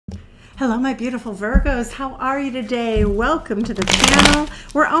Hello, my beautiful Virgos. How are you today? Welcome to the channel.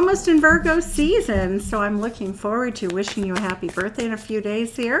 We're almost in Virgo season, so I'm looking forward to wishing you a happy birthday in a few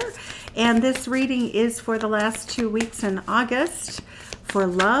days here. And this reading is for the last 2 weeks in August. For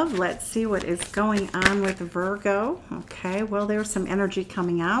love, let's see what is going on with Virgo. Okay, well, there's some energy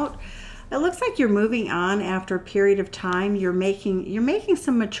coming out. It looks like you're moving on after a period of time. You're making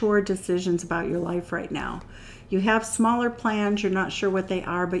some mature decisions about your life right now. You have smaller plans, you're not sure what they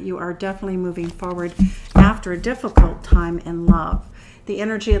are, but you are definitely moving forward after a difficult time in love. The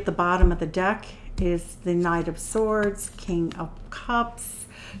energy at the bottom of the deck is the Knight of Swords, King of Cups.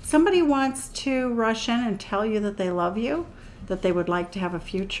 Somebody wants to rush in and tell you that they love you, that they would like to have a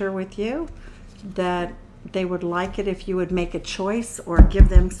future with you, that they would like it if you would make a choice or give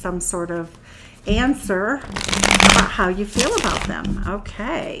them some sort of answer about how you feel about them.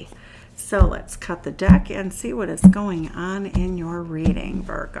 Okay. So let's cut the deck and see what is going on in your reading,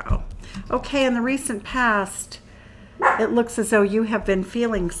 Virgo. Okay, in the recent past, it looks as though you have been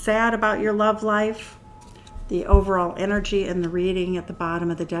feeling sad about your love life. The overall energy in the reading at the bottom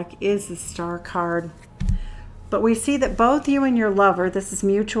of the deck is the Star card. But we see that both you and your lover, this is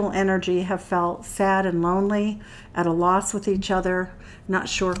mutual energy, have felt sad and lonely, at a loss with each other, not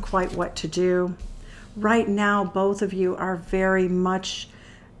sure quite what to do. Right now, both of you are very much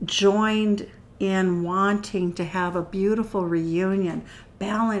joined in wanting to have a beautiful reunion,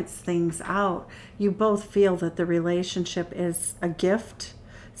 balance things out. You both feel that the relationship is a gift,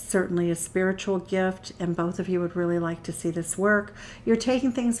 certainly a spiritual gift, and both of you would really like to see this work. You're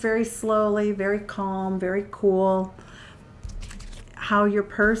taking things very slowly, very calm, very cool. How your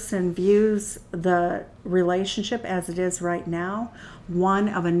person views the relationship as it is right now, one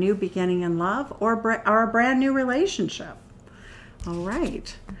of a new beginning in love or a brand new relationship. All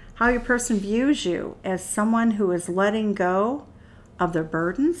right. How your person views you as someone who is letting go of their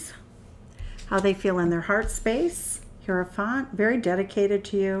burdens. How they feel in their heart space. Hierophant, very dedicated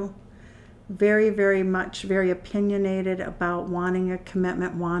to you. Very, very much, very opinionated about wanting a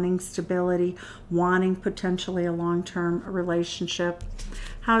commitment, wanting stability, wanting potentially a long-term relationship.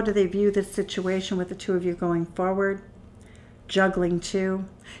 How do they view this situation with the two of you going forward? Juggling too.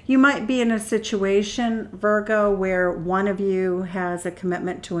 You might be in a situation, Virgo, where one of you has a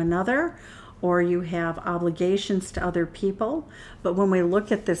commitment to another, or you have obligations to other people. But when we look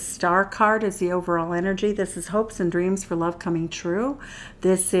at this Star card as the overall energy, this is hopes and dreams for love coming true.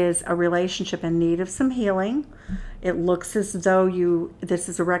 This is a relationship in need of some healing. It looks as though this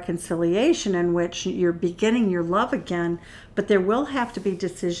is a reconciliation in which you're beginning your love again, but there will have to be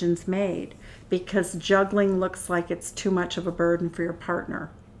decisions made because juggling looks like it's too much of a burden for your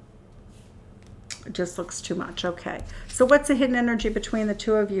partner. It just looks too much. Okay. So what's the hidden energy between the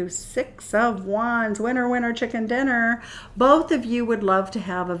two of you? Six of Wands. Winner, winner, chicken dinner. Both of you would love to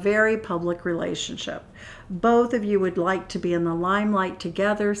have a very public relationship. Both of you would like to be in the limelight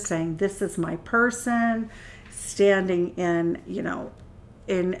together, saying, this is my person, standing in,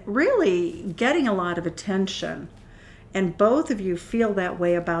 in really getting a lot of attention. And both of you feel that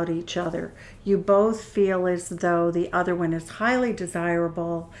way about each other. You both feel as though the other one is highly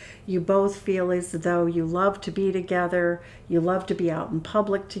desirable. You both feel as though you love to be together. You love to be out in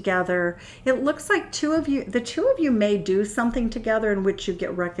public together. It looks like the two of you may do something together in which you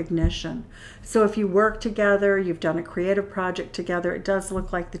get recognition. So if you work together, you've done a creative project together, it does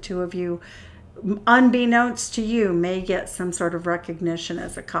look like the two of you, unbeknownst to you, may get some sort of recognition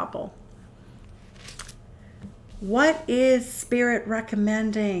as a couple. What is Spirit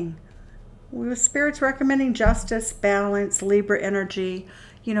recommending? Well, Spirit's recommending justice, balance, Libra energy.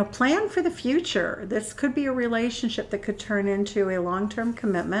 Plan for the future. This could be a relationship that could turn into a long-term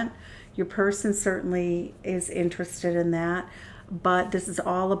commitment. Your person certainly is interested in that. But this is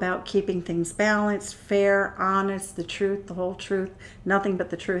all about keeping things balanced, fair, honest, the truth, the whole truth, nothing but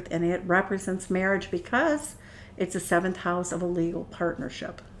the truth. And it represents marriage because it's a 7th house of a legal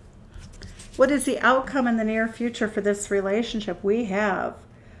partnership. What is the outcome in the near future for this relationship? We have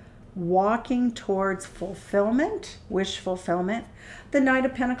walking towards fulfillment, wish fulfillment. The Knight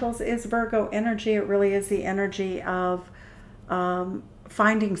of Pentacles is Virgo energy. It really is the energy of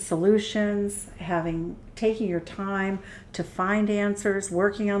finding solutions, taking your time to find answers,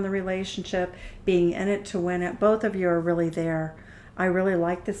 working on the relationship, being in it to win it. Both of you are really there. I really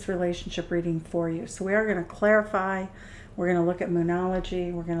like this relationship reading for you. So we are going to clarify. We're going to look at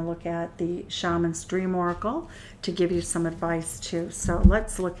Moonology. We're going to look at the Shaman's Dream Oracle to give you some advice too. So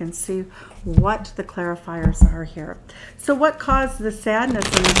let's look and see what the clarifiers are here. So what caused the sadness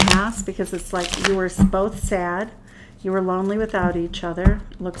in the past? Because it's like you were both sad. You were lonely without each other.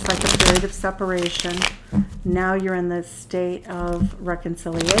 Looks like a period of separation. Now you're in the state of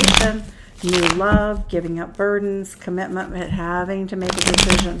reconciliation, new love, giving up burdens, commitment, having to make a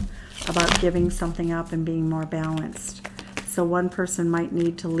decision about giving something up and being more balanced. So one person might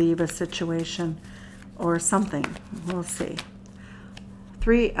need to leave a situation or something. We'll see.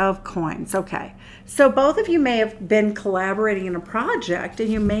 3 of coins. Okay. So both of you may have been collaborating in a project and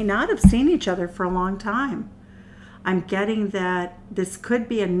you may not have seen each other for a long time. I'm getting that this could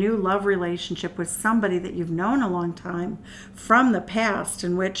be a new love relationship with somebody that you've known a long time from the past,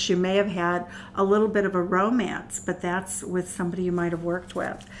 in which you may have had a little bit of a romance, but that's with somebody you might have worked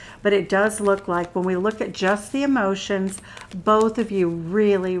with. But it does look like, when we look at just the emotions, both of you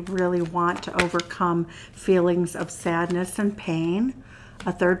really, really want to overcome feelings of sadness and pain.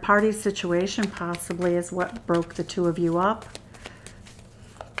 A third-party situation possibly is what broke the two of you up.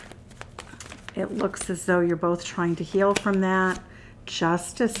 It looks as though you're both trying to heal from that.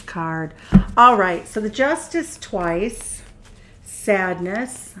 Justice card. All right, so the Justice twice.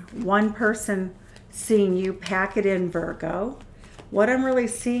 Sadness. One person seeing you pack it in, Virgo. What I'm really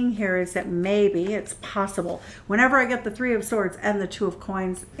seeing here is that maybe it's possible. Whenever I get the 3 of Swords and the 2 of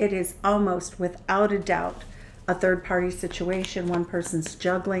Coins, it is almost without a doubt a third-party situation. One person's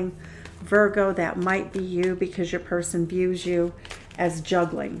juggling. Virgo, that might be you because your person views you as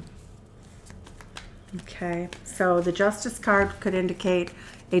juggling. Okay, so the Justice card could indicate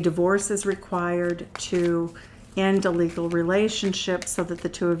a divorce is required to end a legal relationship so that the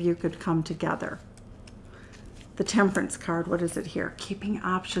two of you could come together. The Temperance card, what is it here? Keeping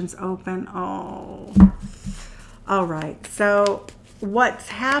options open. Oh, all right. So what's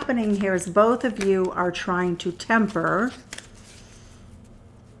happening here is both of you are trying to temper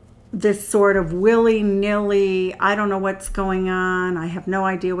this sort of willy-nilly, I don't know what's going on, I have no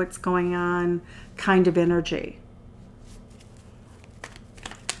idea what's going on kind of energy.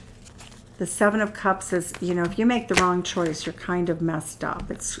 The 7 of Cups is, you know, if you make the wrong choice, you're kind of messed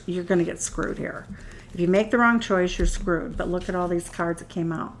up. You're going to get screwed here. If you make the wrong choice, you're screwed. But look at all these cards that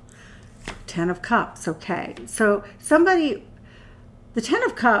came out. 10 of Cups, okay. So somebody, the 10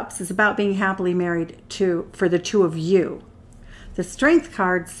 of Cups is about being happily married for the two of you. The Strength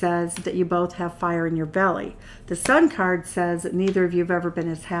card says that you both have fire in your belly. The Sun card says that neither of you have ever been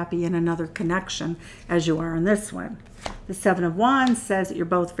as happy in another connection as you are in this one. The 7 of Wands says that you're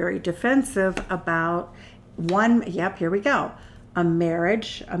both very defensive about yep, here we go. A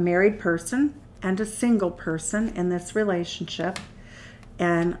marriage, a married person and a single person in this relationship.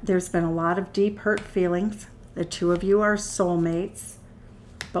 And there's been a lot of deep hurt feelings. The two of you are soulmates,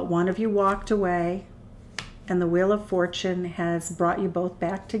 but one of you walked away. And the Wheel of Fortune has brought you both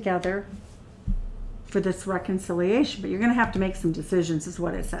back together for this reconciliation. But you're going to have to make some decisions, is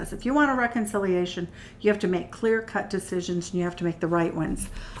what it says. If you want a reconciliation, you have to make clear-cut decisions, and you have to make the right ones.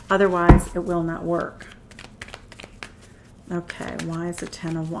 Otherwise, it will not work. Okay, why is the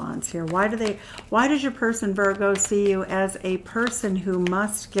 10 of Wands here? Why does your person, Virgo, see you as a person who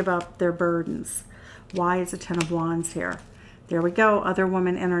must give up their burdens? Why is the 10 of Wands here? There we go, other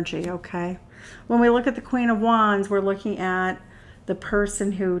woman energy, okay? When we look at the Queen of Wands, we're looking at the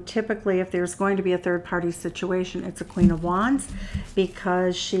person who typically, if there's going to be a third-party situation, it's a Queen of Wands,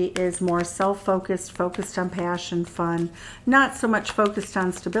 because she is more self-focused, focused on passion, fun, not so much focused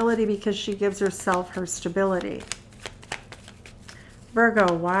on stability, because she gives herself her stability.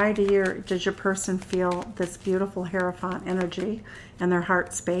 Virgo, why does your person feel this beautiful Hierophant energy in their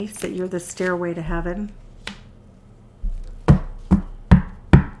heart space, that you're the stairway to heaven?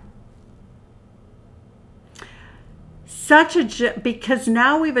 Because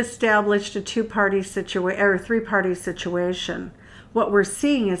now we've established a two-party situation or a three-party situation. What we're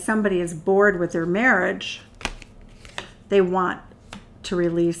seeing is somebody is bored with their marriage. They want to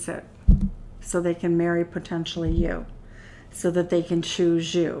release it so they can marry potentially you, so that they can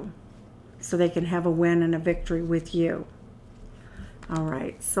choose you, so they can have a win and a victory with you. All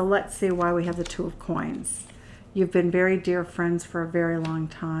right, so let's see why we have the 2 of Coins. You've been very dear friends for a very long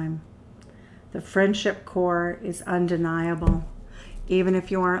time. The friendship core is undeniable. Even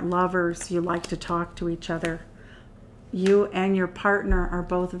if you aren't lovers, you like to talk to each other. You and your partner are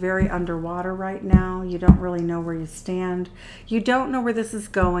both very underwater right now. You don't really know where you stand. You don't know where this is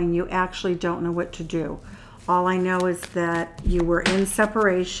going. You actually don't know what to do. All I know is that you were in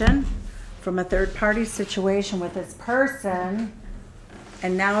separation from a third-party situation with this person,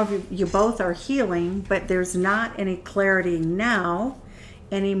 and now you both are healing, but there's not any clarity now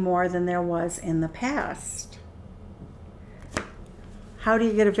any more than there was in the past. How do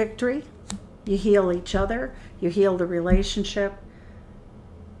you get a victory? You heal each other. You heal the relationship.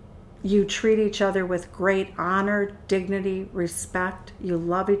 You treat each other with great honor, dignity, respect. You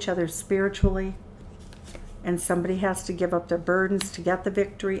love each other spiritually. And somebody has to give up their burdens to get the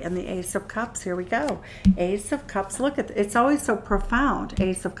victory. And the Ace of Cups, here we go. Ace of Cups, look at it's always so profound.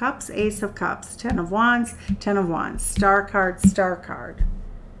 Ace of Cups, Ace of Cups, 10 of Wands, 10 of Wands, Star card, Star card.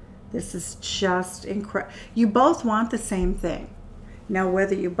 This is just incredible. You both want the same thing. Now,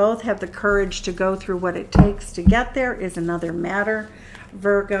 whether you both have the courage to go through what it takes to get there is another matter,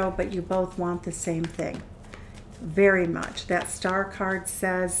 Virgo, but you both want the same thing. Very much. That Star card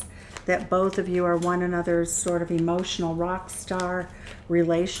says that both of you are one another's sort of emotional rock star,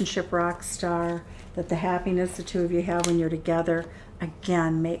 relationship rock star, that the happiness the two of you have when you're together,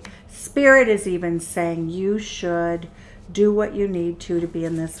 again, Spirit is even saying you should do what you need to be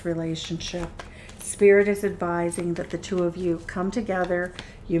in this relationship. Spirit is advising that the two of you come together,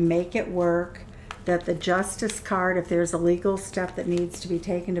 you make it work, that the Justice card, if there's a legal step that needs to be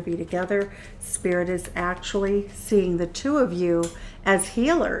taken to be together, Spirit is actually seeing the two of you as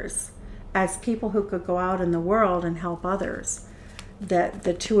healers, as people who could go out in the world and help others. That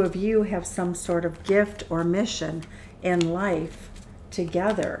the two of you have some sort of gift or mission in life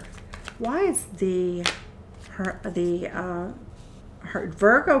together. Why is the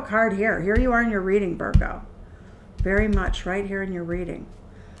Virgo card here? Here you are in your reading, Virgo. Very much right here in your reading.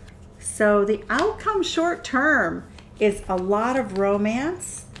 So the outcome short term is a lot of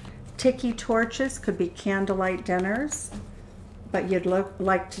romance. Tiki torches, could be candlelight dinners, but you'd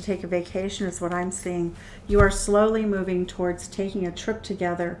like to take a vacation is what I'm seeing. You are slowly moving towards taking a trip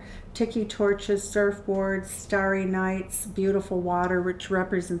together. Tiki torches, surfboards, starry nights, beautiful water, which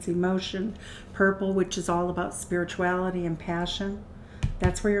represents emotion. Purple, which is all about spirituality and passion.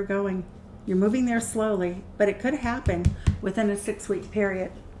 That's where you're going. You're moving there slowly, but it could happen within a 6-week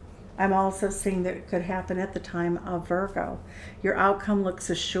period. I'm also seeing that it could happen at the time of Virgo. Your outcome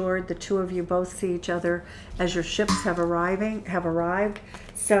looks assured. The two of you both see each other as your ships have arrived.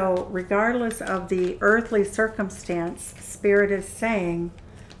 So regardless of the earthly circumstance, Spirit is saying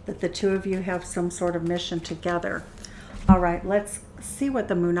that the two of you have some sort of mission together. All right, let's see what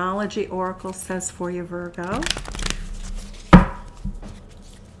the Moonology Oracle says for you, Virgo.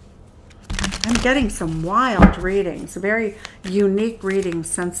 I'm getting some wild readings, very unique readings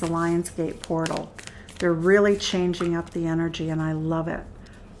since the Lionsgate portal. They're really changing up the energy, and I love it.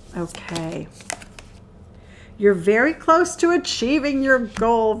 Okay. You're very close to achieving your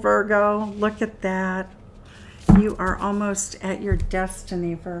goal, Virgo. Look at that. You are almost at your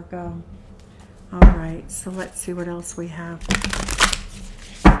destiny, Virgo. All right, so let's see what else we have.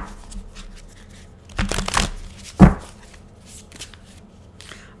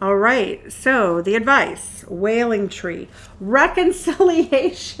 All right, so the advice, wailing tree,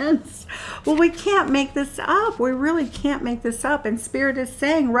 reconciliations. Well, we can't make this up. We really can't make this up. And Spirit is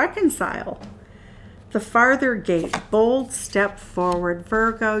saying reconcile. The farther gate, bold step forward.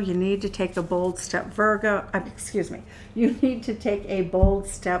 Virgo, you need to take a bold step. Virgo, excuse me. You need to take a bold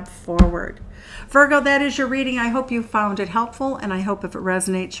step forward. Virgo, that is your reading. I hope you found it helpful, and I hope if it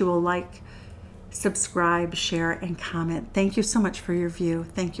resonates, you will like, subscribe, share, and comment. Thank you so much for your view.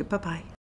 Thank you. Bye-bye.